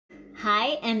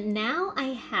Hi, and now I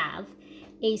have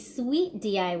a sweet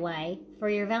DIY for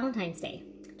your Valentine's Day.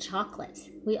 Chocolate.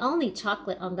 We all need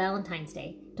chocolate on Valentine's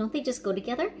Day. Don't they just go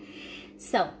together?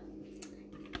 So,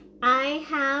 I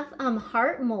have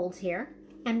heart molds here,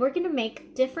 and we're going to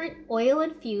make different oil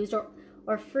infused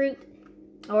or fruit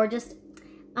or just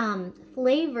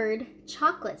flavored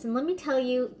chocolates. And let me tell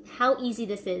you how easy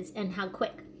this is and how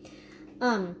quick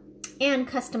and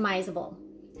customizable.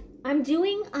 I'm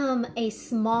doing a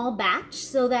small batch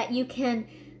so that you can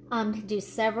do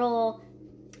several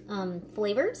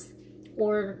flavors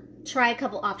or try a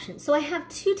couple options. So I have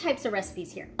two types of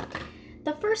recipes here.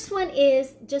 The first one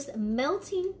is just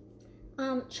melting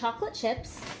chocolate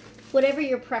chips, whatever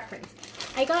your preference.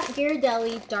 I got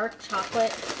Ghirardelli dark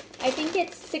chocolate. I think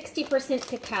it's 60%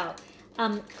 cacao.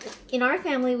 In our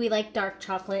family, we like dark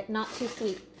chocolate, not too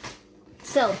sweet.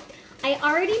 So I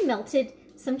already melted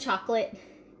some chocolate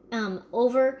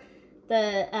over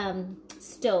the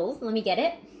stove. Let me get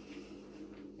it.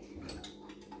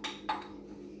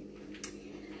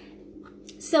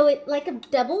 So it like a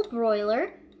double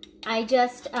broiler. I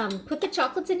just put the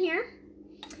chocolates in here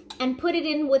and put it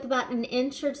in with about an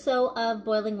inch or so of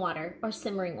boiling water or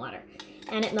simmering water,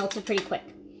 and it melted pretty quick.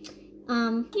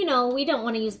 You know, we don't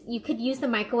want to use, you could use the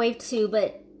microwave too,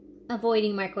 but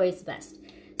avoiding microwave is best.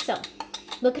 So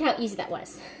look at how easy that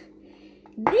was.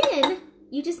 Then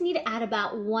you just need to add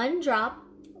about one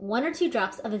or two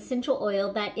drops of essential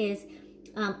oil that is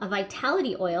a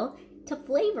vitality oil to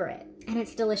flavor it, and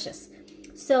it's delicious.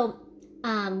 So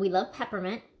we love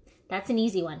peppermint. That's an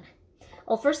easy one.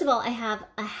 Well, first of all, I have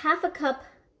a half a cup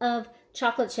of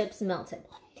chocolate chips melted,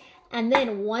 and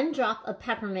then one drop of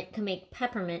peppermint can make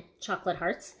peppermint chocolate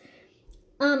hearts.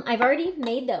 I've already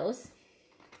made those.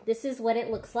 This is what it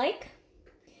looks like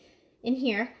in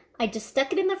here. I just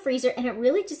stuck it in the freezer, and it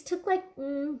really just took like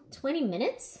 20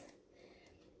 minutes.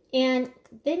 And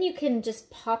then you can just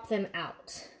pop them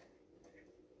out.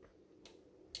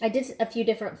 I did a few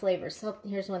different flavors. So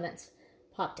here's one that's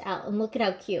popped out, and look at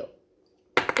how cute.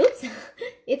 Oops,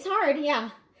 it's hard, yeah.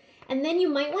 And then you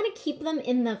might want to keep them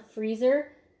in the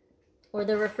freezer or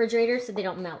the refrigerator so they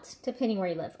don't melt, depending where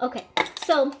you live. Okay,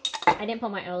 so I didn't put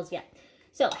my oils yet.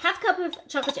 So half cup of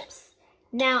chocolate chips.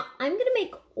 Now I'm gonna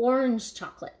make orange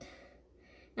chocolate,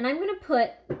 and I'm gonna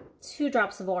put 2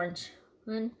 drops of orange.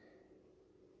 One.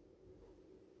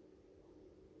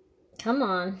 Come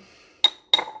on.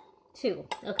 2.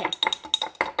 Okay.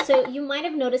 So you might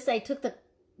have noticed I took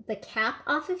the cap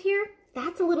off of here.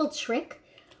 That's a little trick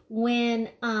when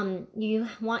you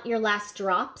want your last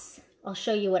drops. I'll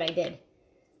show you what I did.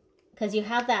 Because you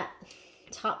have that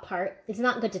top part. It's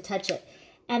not good to touch it.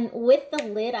 And with the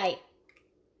lid, I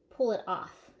pull it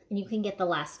off, and you can get the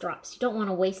last drops. You don't want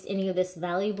to waste any of this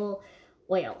valuable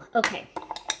oil. Okay.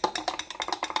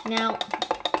 Now,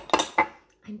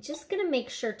 I'm just going to make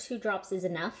sure 2 drops is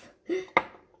enough.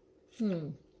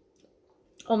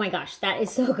 Oh my gosh, that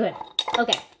is so good.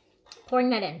 Okay, pouring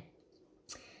that in.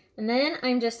 And then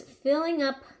I'm just filling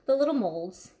up the little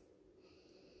molds.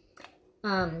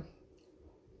 My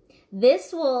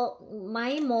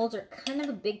molds are kind of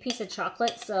a big piece of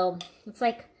chocolate, so it's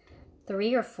like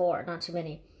 3 or 4, not too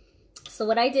many. So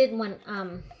what I did when,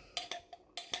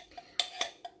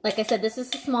 like I said, this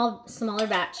is a smaller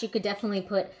batch. You could definitely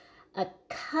put a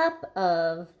cup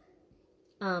of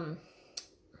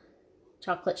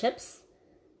chocolate chips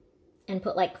and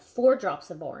put like 4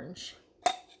 drops of orange.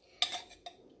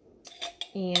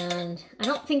 And I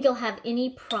don't think you'll have any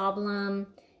problem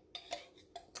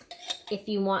if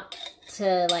you want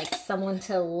to, like, someone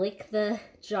to lick the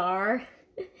jar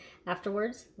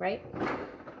afterwards, right?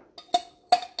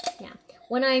 Yeah.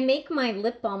 When I make my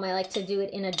lip balm, I like to do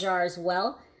it in a jar as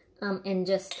well. And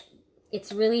just,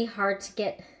 it's really hard to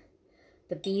get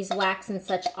the beeswax and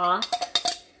such off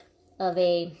of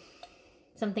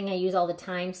something I use all the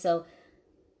time, so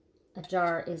a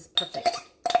jar is perfect.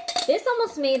 This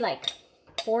almost made like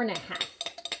 4.5.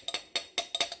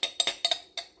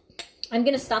 I'm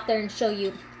gonna stop there and show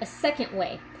you a second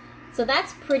way. So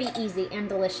that's pretty easy and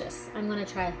delicious. I'm gonna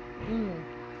try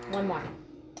one more.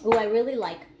 Oh, I really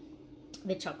like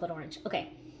the chocolate orange.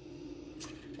 Okay.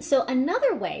 So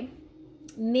another way,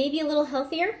 maybe a little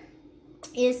healthier,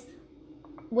 is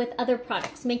with other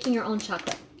products, making your own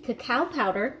chocolate. Cacao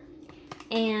powder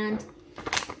and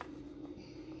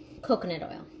coconut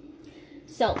oil.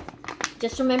 So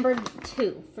just remember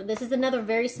 2. This is another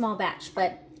very small batch,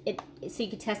 but so you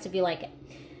can test if you like it.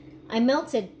 I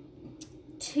melted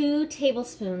 2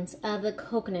 tablespoons of the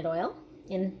coconut oil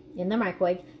in the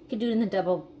microwave. You could do it in the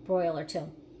double broiler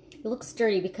too. It looks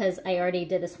dirty because I already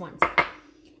did this once.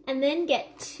 And then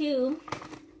get 2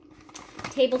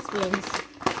 tablespoons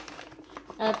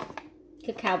of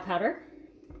cacao powder.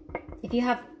 If you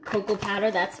have cocoa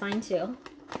powder, that's fine too.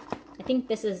 I think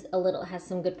this is has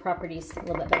some good properties, a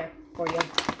little bit better for you.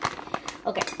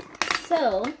 Okay,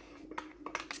 so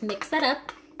mix that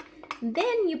up.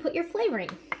 Then you put your flavoring.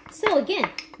 So again,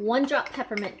 1 drop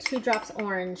peppermint, 2 drops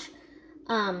orange.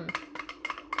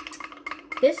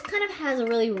 This kind of has a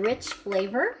really rich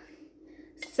flavor.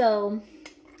 So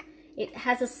it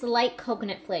has a slight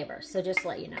coconut flavor, so just to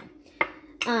let you know.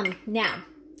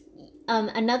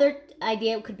 Another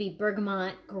idea could be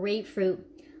bergamot, grapefruit,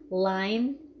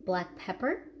 lime, black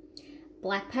pepper.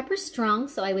 Black pepper strong,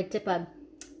 so I would dip a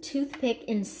toothpick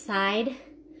inside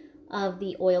of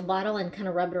the oil bottle and kind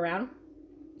of rub it around.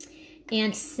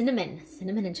 And cinnamon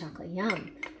and chocolate,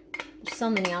 yum. There's so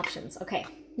many options. Okay,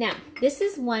 now this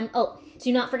is one, oh,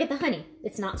 do not forget the honey.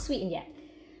 It's not sweetened yet.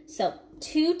 So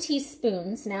 2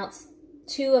 teaspoons, now it's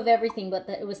 2 of everything, but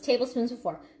it was tablespoons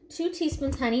before. 2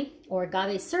 teaspoons honey or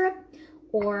agave syrup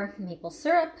or maple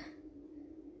syrup.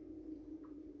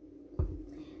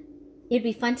 It'd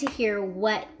be fun to hear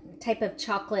what type of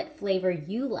chocolate flavor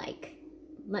you like.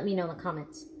 Let me know in the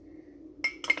comments.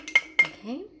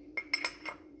 Okay.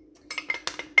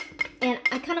 And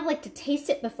I kind of like to taste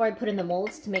it before I put in the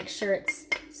molds to make sure it's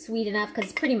sweet enough,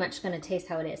 because it's pretty much going to taste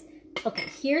how it is. Okay,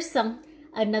 here's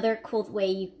another cool way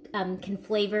you can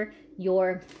flavor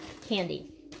your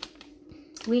candy.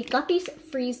 We got these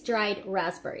freeze-dried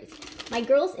raspberries. My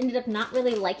girls ended up not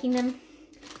really liking them,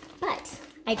 but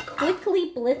I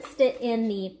quickly blitzed it in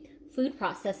the food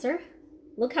processor.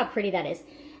 Look how pretty that is.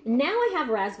 Now I have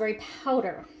raspberry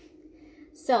powder.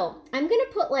 So I'm gonna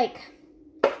put like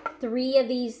 3 of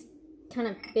these kind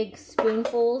of big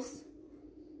spoonfuls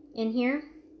in here,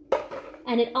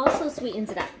 and it also sweetens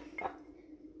it up.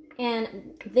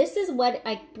 And this is what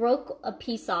I broke a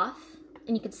piece off,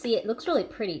 and you can see it looks really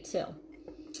pretty too.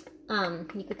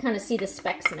 You could kind of see the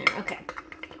specks in there. Okay,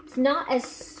 it's not as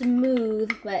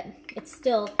smooth, but it's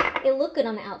still, it looked good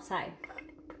on the outside.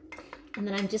 And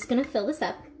then I'm just gonna fill this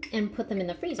up and put them in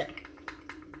the freezer.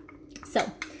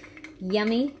 So,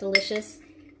 yummy, delicious.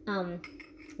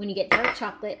 When you get dark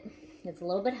chocolate, it's a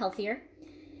little bit healthier.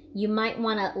 You might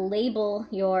wanna label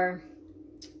your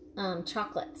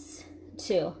chocolates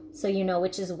too, so you know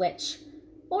which is which.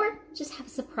 Or just have a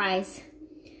surprise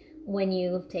when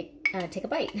you take a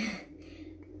bite.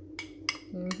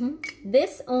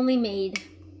 This only made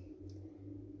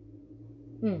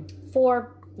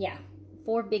 4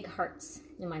 big hearts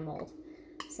in my mold.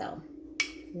 So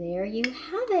there you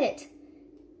have it.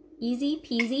 Easy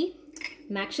peasy.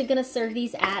 I'm actually gonna serve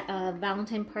these at a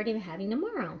Valentine party I'm having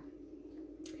tomorrow.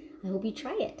 I hope you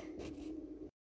try it.